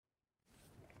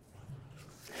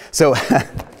So, at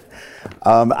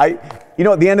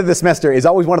the end of the semester is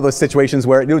always one of those situations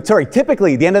where,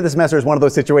 typically the end of the semester is one of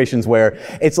those situations where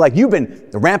it's like you've been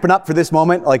ramping up for this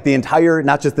moment, like the entire,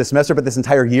 not just this semester, but this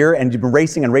entire year, and you've been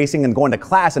racing and going to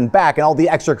class and back, and all the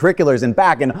extracurriculars and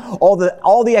back, and all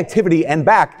the activity and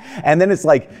back, and then it's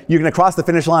like you're going to cross the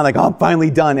finish line, like, oh, I'm finally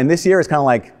done, and this year is kind of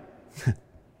like,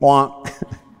 wonk.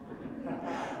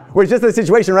 Where it's just a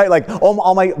situation, right? Like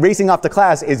all my racing off to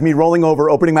class is me rolling over,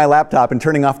 opening my laptop, and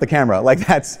turning off the camera. Like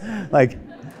that's like,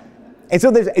 and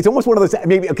so it's almost one of those,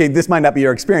 maybe, okay, this might not be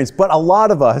your experience, but a lot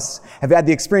of us have had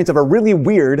the experience of a really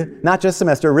weird, not just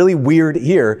semester, a really weird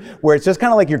year, where it's just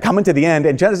kind of like you're coming to the end,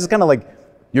 and just kind of like,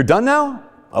 you're done now?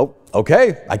 Oh,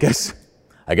 okay, I guess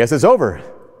it's over.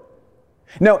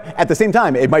 No, at the same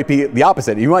time, it might be the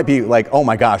opposite. You might be like, oh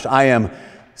my gosh, I am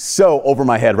so over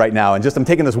my head right now, and I'm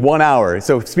taking this 1 hour,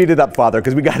 so speed it up, Father,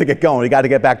 because we got to get going, we got to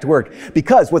get back to work.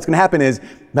 Because what's going to happen is,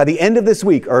 by the end of this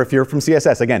week, or if you're from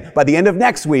CSS, again, by the end of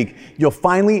next week, you'll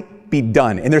finally be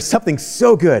done. And there's something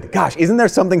so good. Gosh, isn't there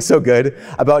something so good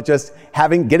about just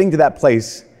getting to that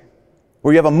place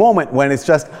where you have a moment when it's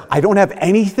just, I don't have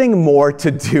anything more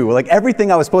to do. Like everything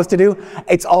I was supposed to do,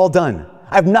 it's all done.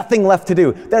 I have nothing left to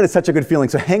do. That is such a good feeling.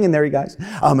 So hang in there, you guys.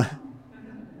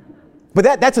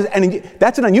 But that's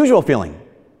an unusual feeling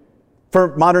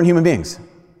for modern human beings.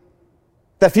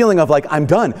 That feeling of like, I'm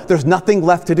done. There's nothing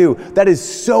left to do. That is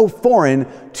so foreign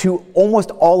to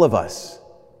almost all of us.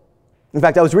 In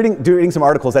fact, I was reading some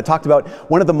articles that talked about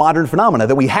one of the modern phenomena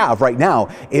that we have right now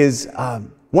is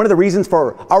one of the reasons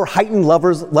for our heightened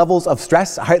levels of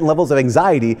stress, heightened levels of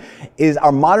anxiety, is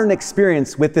our modern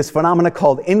experience with this phenomena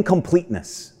called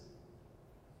incompleteness,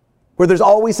 where there's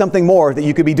always something more that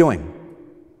you could be doing.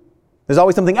 There's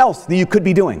always something else that you could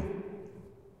be doing.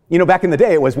 Back in the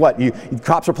day, it was what?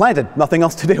 Crops were planted, nothing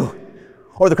else to do.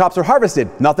 Or the crops were harvested,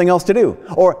 nothing else to do.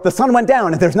 Or the sun went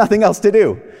down and there's nothing else to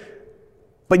do.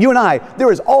 But you and I, there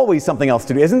is always something else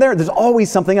to do, isn't there? There's always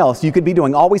something else you could be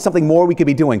doing, always something more we could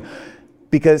be doing.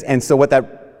 And so what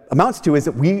that amounts to is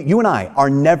that you and I are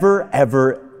never,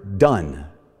 ever done.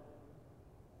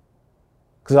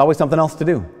 Because there's always something else to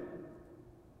do.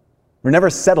 We're never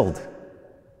settled.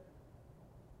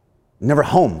 Never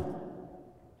home.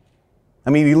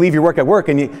 I mean, you leave your work at work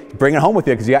and you bring it home with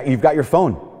you because you've got your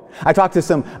phone. I talked to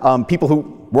some people who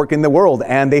work in the world,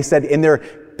 and they said in their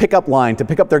pickup line to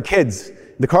pick up their kids,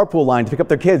 the carpool line to pick up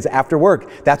their kids after work,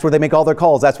 that's where they make all their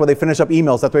calls. That's where they finish up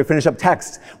emails. That's where they finish up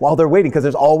texts while they're waiting, because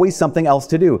there's always something else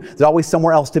to do. There's always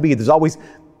somewhere else to be. There's always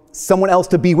someone else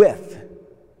to be with.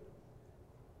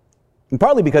 And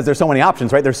partly because there's so many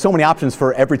options, right? There's so many options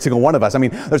for every single one of us. I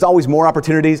mean, there's always more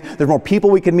opportunities. There's more people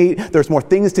we can meet. There's more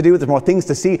things to do. There's more things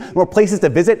to see. More places to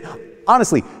visit.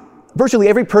 Honestly, virtually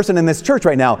every person in this church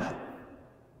right now,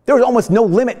 there's almost no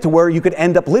limit to where you could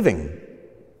end up living.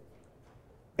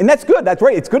 And that's good. That's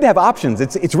right. It's good to have options.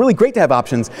 It's really great to have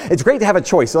options. It's great to have a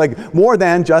choice. Like more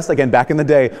than just, again, back in the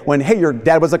day when, hey, your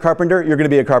dad was a carpenter, you're going to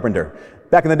be a carpenter.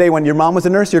 Back in the day when your mom was a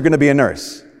nurse, you're going to be a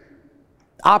nurse.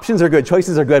 Options are good,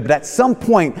 choices are good, but at some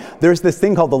point, there's this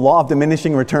thing called the law of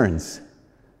diminishing returns.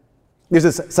 There's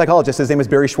this psychologist, his name is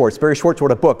Barry Schwartz. Barry Schwartz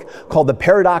wrote a book called The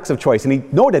Paradox of Choice, and he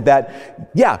noted that,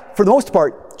 yeah, for the most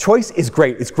part, choice is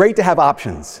great. It's great to have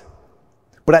options.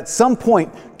 But at some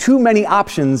point, too many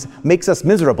options makes us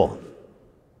miserable.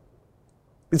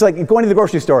 It's like going to the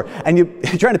grocery store and you're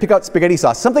trying to pick out spaghetti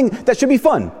sauce, something that should be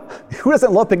fun. Who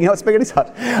doesn't love picking out spaghetti sauce?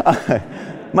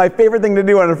 My favorite thing to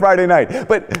do on a Friday night.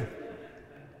 But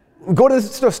go to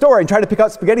the store and try to pick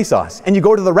out spaghetti sauce. And you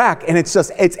go to the rack and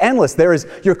it's endless. There's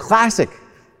your classic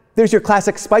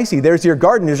spicy. There's your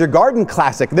garden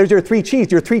classic. There's your 3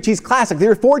 cheese classic. There's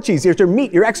your 4 cheese. There's your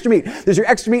meat, your extra meat. There's your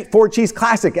extra meat, 4 cheese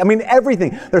classic. I mean,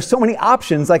 everything. There's so many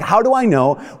options. Like, how do I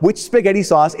know which spaghetti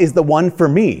sauce is the one for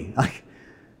me?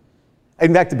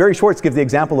 In fact, Barry Schwartz gives the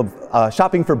example of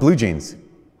shopping for blue jeans.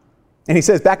 And he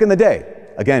says, back in the day,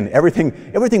 again,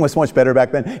 everything was so much better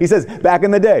back then. He says, back in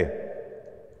the day,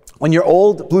 when your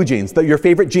old blue jeans, your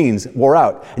favorite jeans, wore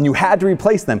out and you had to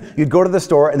replace them, you'd go to the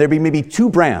store and there'd be maybe 2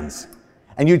 brands.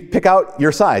 And you'd pick out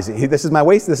your size. This is my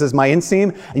waist, this is my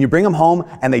inseam, and you bring them home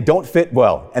and they don't fit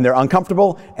well. And they're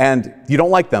uncomfortable and you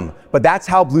don't like them. But that's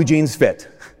how blue jeans fit.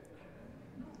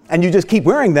 And you just keep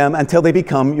wearing them until they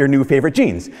become your new favorite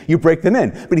jeans. You break them in.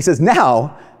 But he says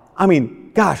now, I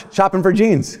mean, gosh, shopping for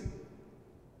jeans.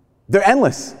 They're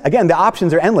endless. Again, the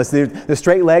options are endless. There's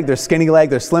straight leg, there's skinny leg,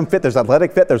 there's slim fit, there's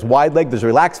athletic fit, there's wide leg, there's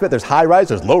relaxed fit, there's high rise,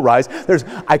 there's low rise.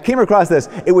 I came across this.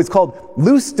 It was called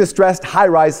loose, distressed, high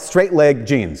rise, straight leg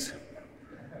jeans.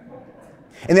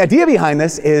 And the idea behind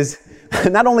this is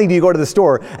not only do you go to the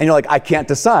store and you're like, I can't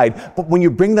decide, but when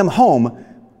you bring them home,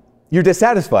 you're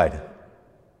dissatisfied.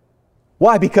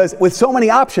 Why? Because with so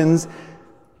many options,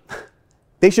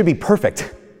 they should be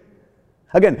perfect.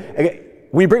 Again,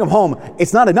 when you bring them home,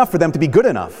 it's not enough for them to be good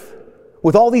enough.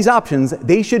 With all these options,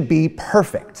 they should be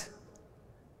perfect.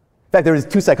 In fact, there was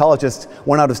two psychologists,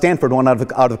 one out of Stanford, one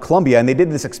out of Columbia, and they did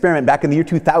this experiment back in the year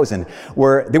 2000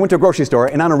 where they went to a grocery store,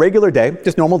 and on a regular day,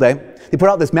 just normal day, they put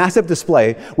out this massive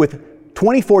display with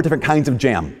 24 different kinds of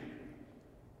jam.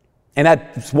 And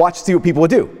I'd watch to see what people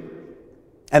would do.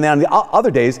 And then on the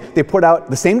other days, they put out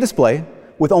the same display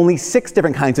with only 6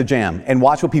 different kinds of jam and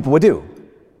watch what people would do.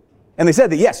 And they said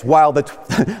that yes, while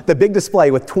the big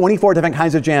display with 24 different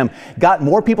kinds of jam got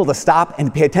more people to stop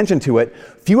and pay attention to it,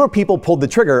 fewer people pulled the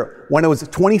trigger when it was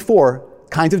 24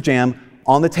 kinds of jam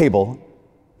on the table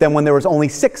than when there was only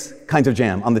 6 kinds of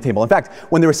jam on the table. In fact,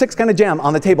 when there were 6 kinds of jam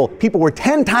on the table, people were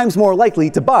 10 times more likely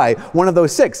to buy one of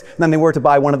those 6 than they were to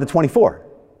buy one of the 24.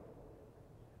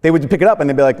 They would pick it up and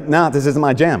they'd be like, "No, this isn't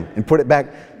my jam," and put it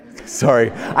back. Sorry,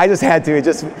 I just had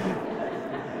to.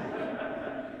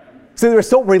 So they were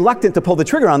so reluctant to pull the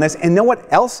trigger on this, and know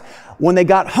what else? When they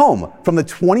got home from the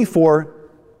 24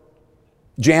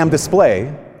 jam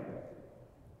display,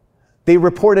 they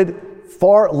reported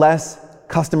far less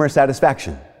customer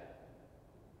satisfaction.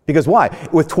 Because why?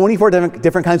 With 24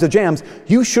 different kinds of jams,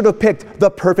 you should have picked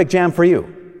the perfect jam for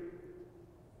you.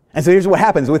 And so here's what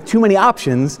happens. With too many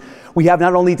options, we have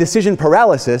not only decision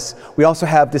paralysis, we also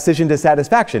have decision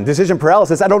dissatisfaction. Decision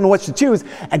paralysis, I don't know what to choose,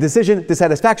 and decision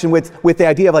dissatisfaction with the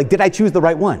idea of like, did I choose the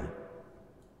right one?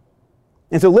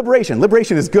 And so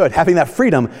liberation is good, having that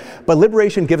freedom, but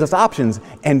liberation gives us options,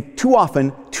 and too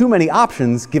often, too many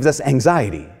options gives us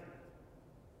anxiety.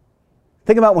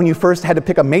 Think about when you first had to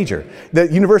pick a major.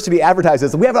 The university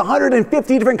advertises, we have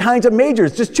 150 different kinds of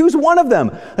majors, just choose one of them.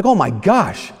 Like, oh my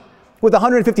gosh. With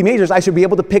 150 majors, I should be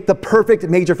able to pick the perfect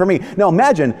major for me. Now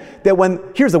imagine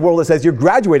that here's the world that says you're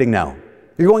graduating now.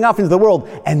 You're going off into the world,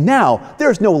 and now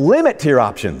there's no limit to your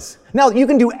options. Now you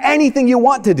can do anything you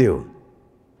want to do.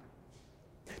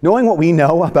 Knowing what we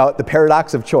know about the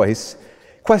paradox of choice,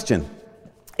 question,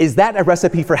 is that a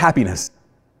recipe for happiness?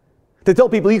 To tell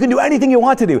people you can do anything you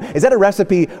want to do, is that a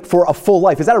recipe for a full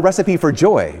life? Is that a recipe for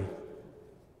joy?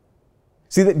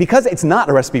 See, because it's not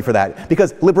a recipe for that,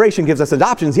 because liberation gives us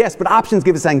options, yes, but options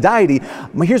give us anxiety.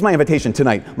 Here's my invitation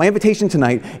tonight. My invitation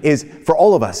tonight is for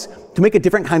all of us to make a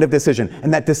different kind of decision.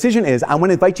 And that decision is, I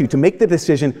want to invite you to make the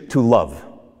decision to love.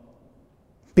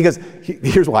 Because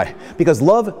here's why. Because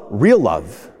love, real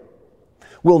love,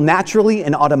 will naturally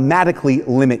and automatically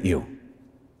limit you.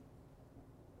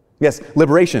 Yes,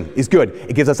 liberation is good.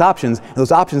 It gives us options, and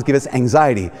those options give us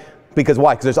anxiety. Because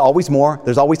why? Because there's always more,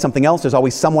 there's always something else, there's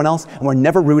always someone else, and we're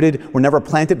never rooted, we're never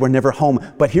planted, we're never home.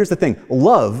 But here's the thing,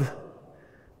 love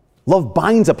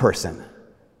binds a person.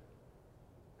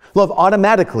 Love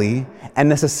automatically and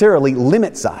necessarily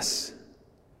limits us.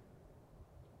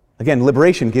 Again,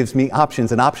 liberation gives me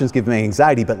options, and options give me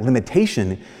anxiety, but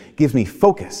limitation gives me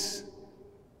focus.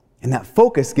 And that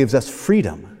focus gives us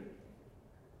freedom.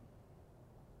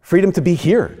 Freedom to be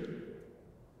here.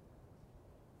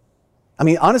 I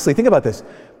mean, honestly, think about this.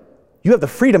 You have the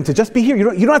freedom to just be here. You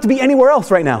don't have to be anywhere else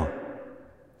right now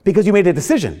because you made a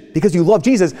decision. Because you love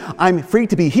Jesus, I'm free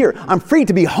to be here. I'm free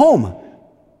to be home.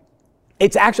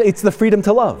 It's the freedom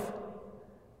to love.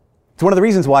 It's one of the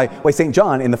reasons why St.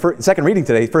 John, in the second reading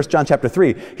today, 1 John chapter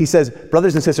 3, he says,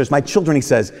 brothers and sisters, my children, he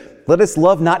says, let us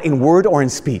love not in word or in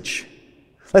speech.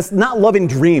 Let's not love in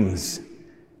dreams.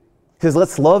 He says,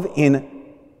 let's love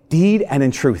in deed and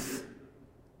in truth.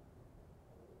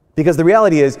 Because the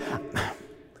reality is,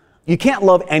 you can't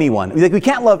love anyone. Like, we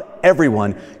can't love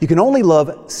everyone. You can only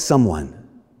love someone.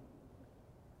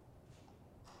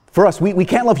 For us, we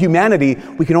can't love humanity.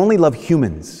 We can only love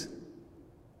humans.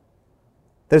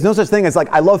 There's no such thing as like,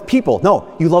 I love people.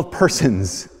 No, you love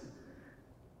persons.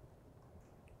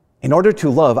 In order to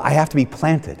love, I have to be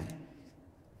planted.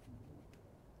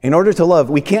 In order to love,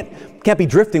 we can't be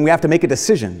drifting. We have to make a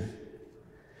decision.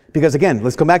 Because again,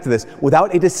 let's come back to this.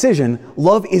 Without a decision,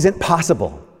 love isn't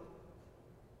possible.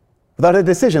 Without a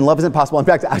decision, love isn't possible. In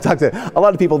fact, I talk to a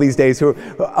lot of people these days who,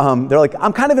 they're like,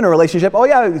 I'm kind of in a relationship. Oh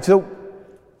yeah, so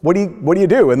what do you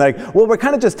do? And they're like, well, we're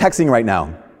kind of just texting right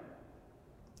now.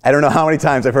 I don't know how many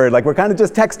times I've heard, like, we're kind of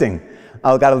just texting.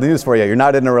 Oh, got news for you. You're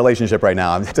not in a relationship right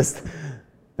now.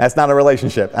 That's not a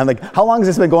relationship. I'm like, how long has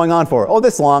this been going on for? Oh,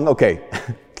 this long. Okay.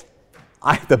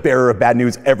 I'm the bearer of bad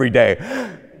news every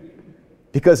day.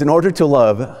 Because in order to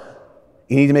love,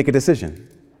 you need to make a decision.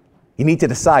 You need to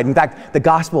decide. In fact, the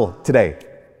gospel today,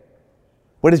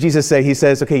 what does Jesus say? He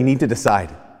says, okay, you need to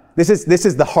decide. This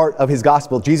is the heart of his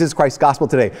gospel, Jesus Christ's gospel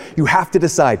today. You have to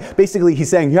decide. Basically, he's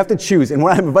saying you have to choose. And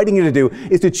what I'm inviting you to do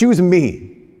is to choose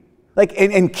me. Like,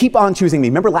 and keep on choosing me.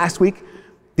 Remember last week,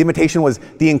 the invitation was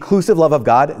the inclusive love of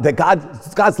God, that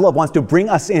God's love wants to bring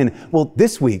us in. Well,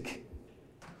 this week,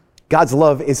 God's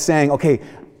love is saying, okay,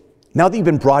 now that you've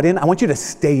been brought in, I want you to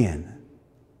stay in.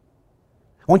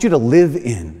 I want you to live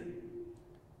in.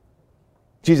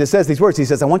 Jesus says these words. He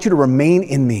says, I want you to remain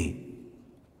in me.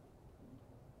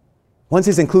 Once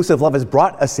his inclusive love has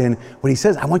brought us in, what he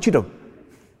says, I want you to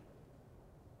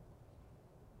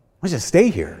stay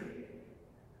here.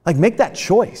 Like, make that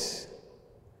choice.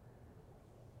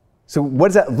 So what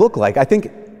does that look like? I think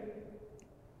it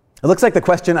looks like the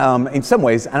question, in some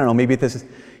ways, I don't know, maybe this is,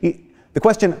 the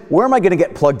question, where am I going to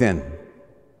get plugged in?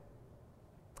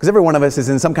 Because every one of us is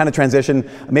in some kind of transition.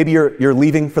 Maybe you're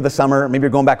leaving for the summer. Maybe you're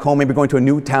going back home. Maybe you're going to a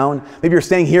new town. Maybe you're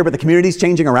staying here, but the community's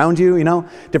changing around you, you know?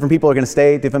 Different people are going to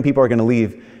stay. Different people are going to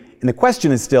leave. And the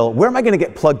question is still, where am I going to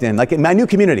get plugged in? Like in my new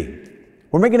community,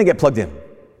 where am I going to get plugged in?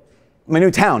 My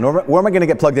new town, where am I going to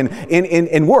get plugged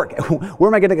in work? Where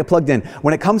am I going to get plugged in?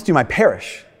 When it comes to my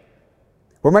parish,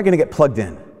 where am I going to get plugged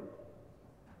in?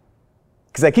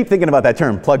 Because I keep thinking about that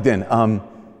term, plugged in.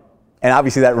 And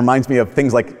obviously that reminds me of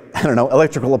things like, I don't know,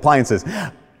 electrical appliances,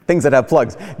 things that have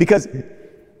plugs. Because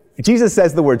Jesus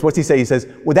says the words, what's he say? He says,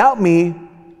 without me,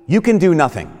 you can do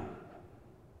nothing.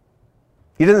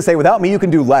 He doesn't say, without me, you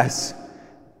can do less. He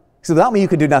says, without me, you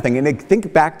can do nothing. And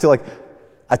think back to like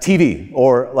a TV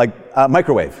or like a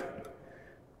microwave.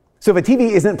 So if a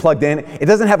TV isn't plugged in, it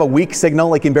doesn't have a weak signal,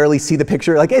 like you can barely see the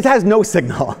picture, like it has no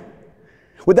signal.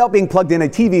 Without being plugged in, a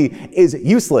TV is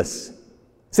useless.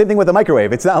 Same thing with a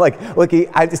microwave. It's not like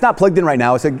it's not plugged in right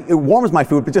now. So it warms my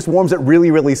food, but just warms it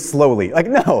really, really slowly. Like,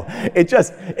 no,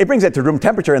 it brings it to room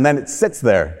temperature and then it sits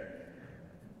there.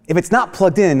 If it's not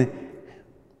plugged in,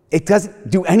 it doesn't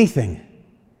do anything.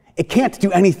 It can't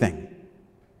do anything.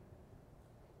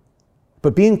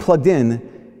 But being plugged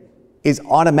in is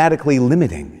automatically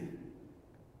limiting.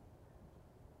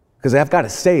 Because I've got to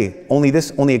stay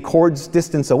only a cord's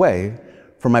distance away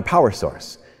from my power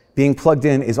source. Being plugged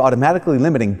in is automatically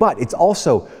limiting, but it's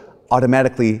also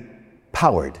automatically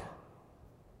powered.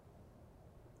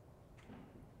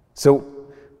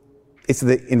 So it's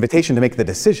the invitation to make the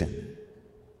decision.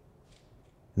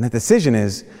 And that decision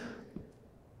is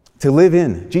to live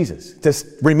in Jesus, to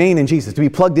remain in Jesus, to be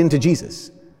plugged into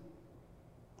Jesus.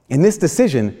 And this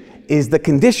decision is the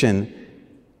condition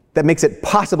that makes it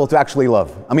possible to actually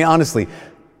love. I mean, honestly,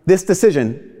 this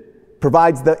decision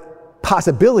provides the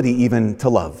possibility even to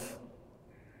love.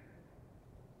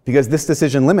 Because this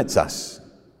decision limits us.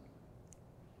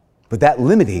 But that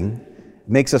limiting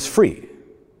makes us free.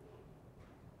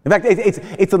 In fact,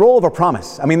 it's the role of a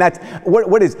promise. I mean, that's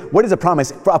what is a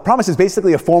promise? A promise is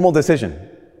basically a formal decision.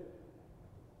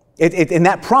 And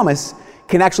that promise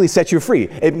can actually set you free.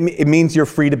 It means you're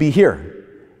free to be here,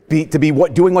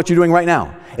 doing what you're doing right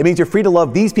now. It means you're free to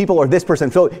love these people or this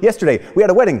person. So yesterday, we had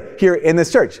a wedding here in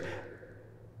this church.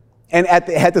 And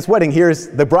at this wedding, here's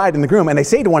the bride and the groom, and they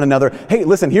say to one another, hey,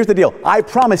 listen, here's the deal. I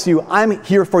promise you, I'm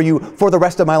here for you for the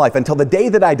rest of my life, until the day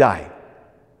that I die.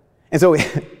 And so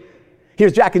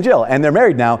here's Jack and Jill, and they're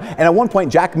married now, and at one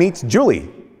point, Jack meets Julie.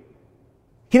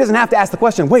 He doesn't have to ask the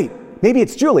question, wait, maybe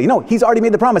it's Julie. No, he's already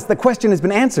made the promise. The question has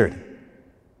been answered.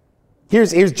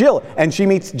 Here's Jill, and she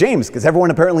meets James, because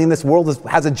everyone apparently in this world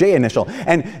has a J initial.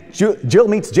 And Jill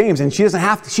meets James, and she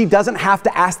doesn't have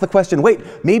to ask the question, wait,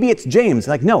 maybe it's James.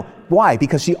 Like, no. Why?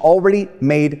 Because she already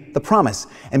made the promise.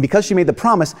 And because she made the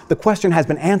promise, the question has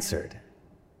been answered.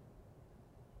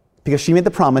 Because she made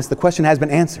the promise, the question has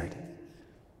been answered.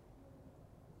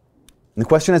 And the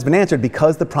question has been answered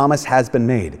because the promise has been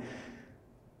made.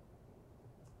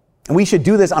 And we should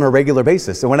do this on a regular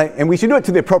basis. And we should do it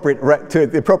to the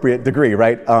appropriate degree,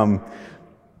 right?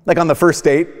 Like on the first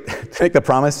date, to make the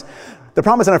promise. The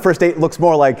promise on a first date looks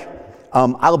more like,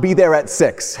 I'll be there at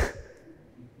 6.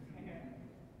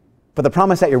 But the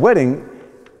promise at your wedding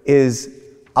is,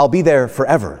 I'll be there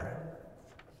forever.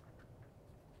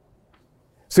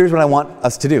 So here's what I want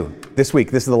us to do this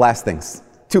week. This is the last things.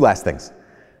 2 last things.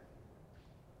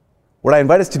 What I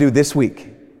invite us to do this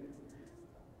week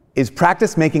is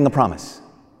practice making a promise.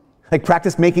 Like,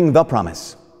 practice making the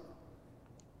promise.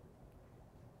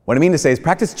 What I mean to say is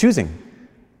practice choosing.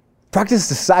 Practice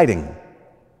deciding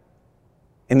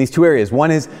in these 2 areas.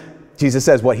 One is, Jesus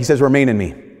says what? He says, remain in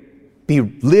me.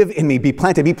 Live in me, be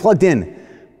planted, be plugged in.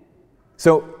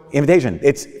 So, invitation,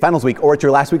 it's finals week or it's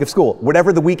your last week of school.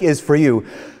 Whatever the week is for you,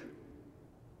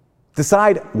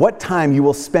 decide what time you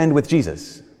will spend with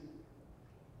Jesus.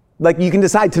 Like, you can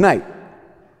decide tonight.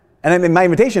 And my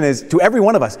invitation is to every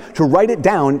one of us to write it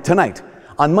down tonight.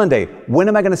 On Monday, when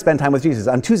am I going to spend time with Jesus?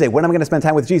 On Tuesday, when am I going to spend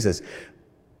time with Jesus?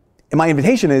 And my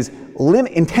invitation is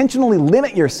intentionally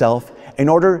limit yourself in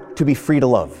order to be free to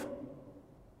love.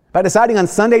 By deciding on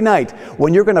Sunday night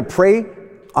when you're going to pray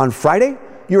on Friday,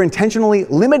 you're intentionally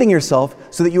limiting yourself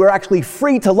so that you are actually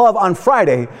free to love on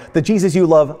Friday the Jesus you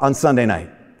love on Sunday night.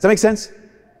 Does that make sense?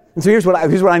 And so here's what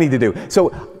I need to do.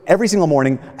 So every single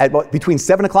morning at between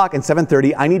 7 o'clock and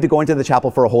 7:30, I need to go into the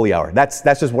chapel for a holy hour. That's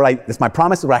just that's my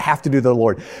promise, what I have to do to the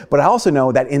Lord. But I also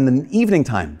know that in the evening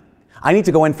time, I need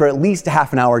to go in for at least a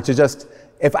half an hour to just,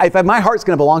 if my heart's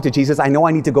going to belong to Jesus, I know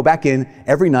I need to go back in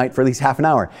every night for at least half an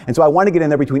hour. And so I want to get in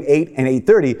there between 8 and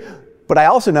 8:30. But I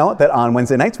also know that on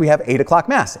Wednesday nights, we have 8 o'clock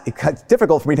Mass. It's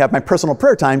difficult for me to have my personal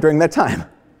prayer time during that time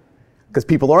because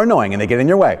people are annoying and they get in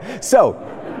your way. So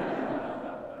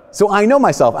I know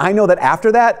myself. I know that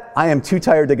after that, I am too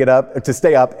tired to get up, to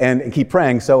stay up and keep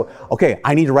praying. So, okay,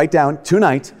 I need to write down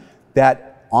tonight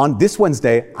that on this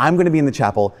Wednesday, I'm going to be in the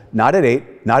chapel, not at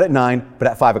 8, not at 9, but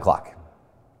at 5 o'clock.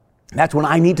 That's when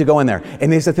I need to go in there.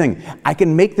 And here's the thing. I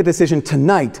can make the decision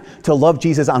tonight to love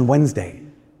Jesus on Wednesday.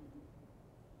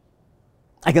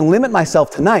 I can limit myself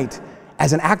tonight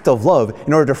as an act of love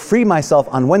in order to free myself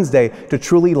on Wednesday to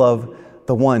truly love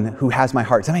the one who has my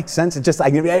heart. Does that make sense? It's just,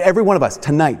 every one of us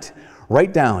tonight,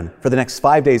 write down for the next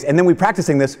 5 days, and then we're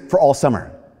practicing this for all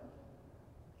summer.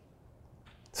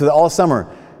 So that all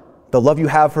summer, the love you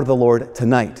have for the Lord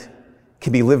tonight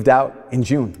can be lived out in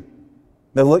June.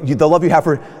 The love you have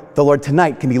for the Lord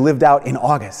tonight can be lived out in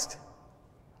August.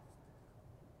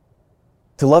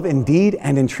 To love in deed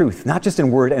and in truth, not just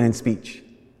in word and in speech.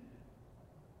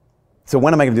 So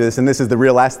when am I going to do this? And this is the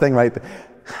real last thing, right?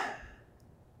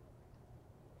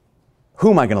 Who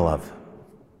am I going to love?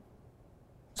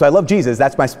 So I love Jesus.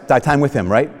 That's my time with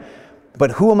him, right?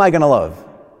 But who am I going to love?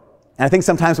 And I think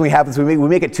sometimes when we have this, we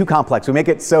make it too complex. We make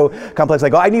it so complex,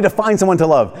 like, oh, I need to find someone to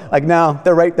love. Like, no,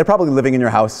 they're right. They're probably living in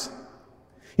your house.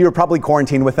 You're probably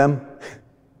quarantined with them.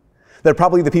 They're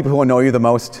probably the people who annoy you the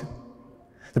most.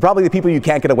 They're probably the people you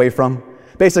can't get away from.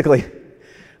 Basically,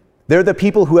 they're the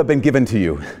people who have been given to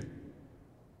you.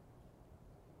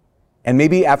 And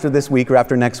maybe after this week or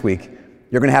after next week,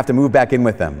 you're going to have to move back in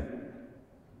with them.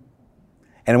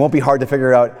 And it won't be hard to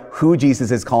figure out who Jesus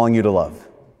is calling you to love.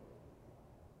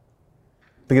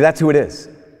 Because that's who it is.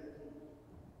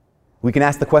 We can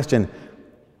ask the question,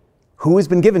 who has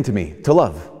been given to me to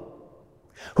love?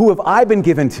 Who have I been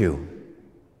given to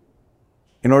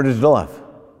in order to love?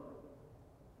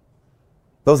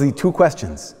 Those are the two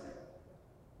questions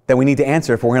that we need to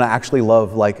answer if we're going to actually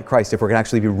love like Christ, if we're going to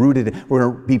actually be rooted, we're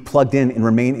going to be plugged in and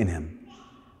remain in him.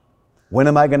 When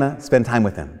am I going to spend time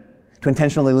with him? To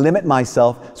intentionally limit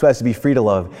myself so as to be free to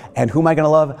love. And who am I going to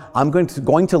love? I'm going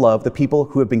to love the people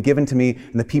who have been given to me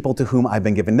and the people to whom I've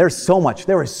been given. There is so much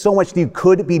that you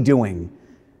could be doing.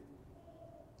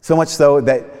 So much so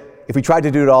that if we tried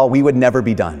to do it all, we would never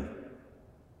be done.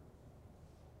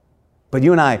 But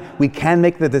you and I, we can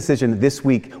make the decision this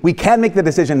week. We can make the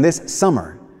decision this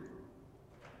summer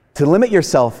to limit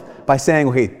yourself by saying,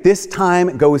 okay, this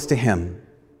time goes to him,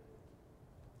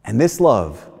 and this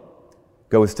love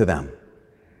goes to them.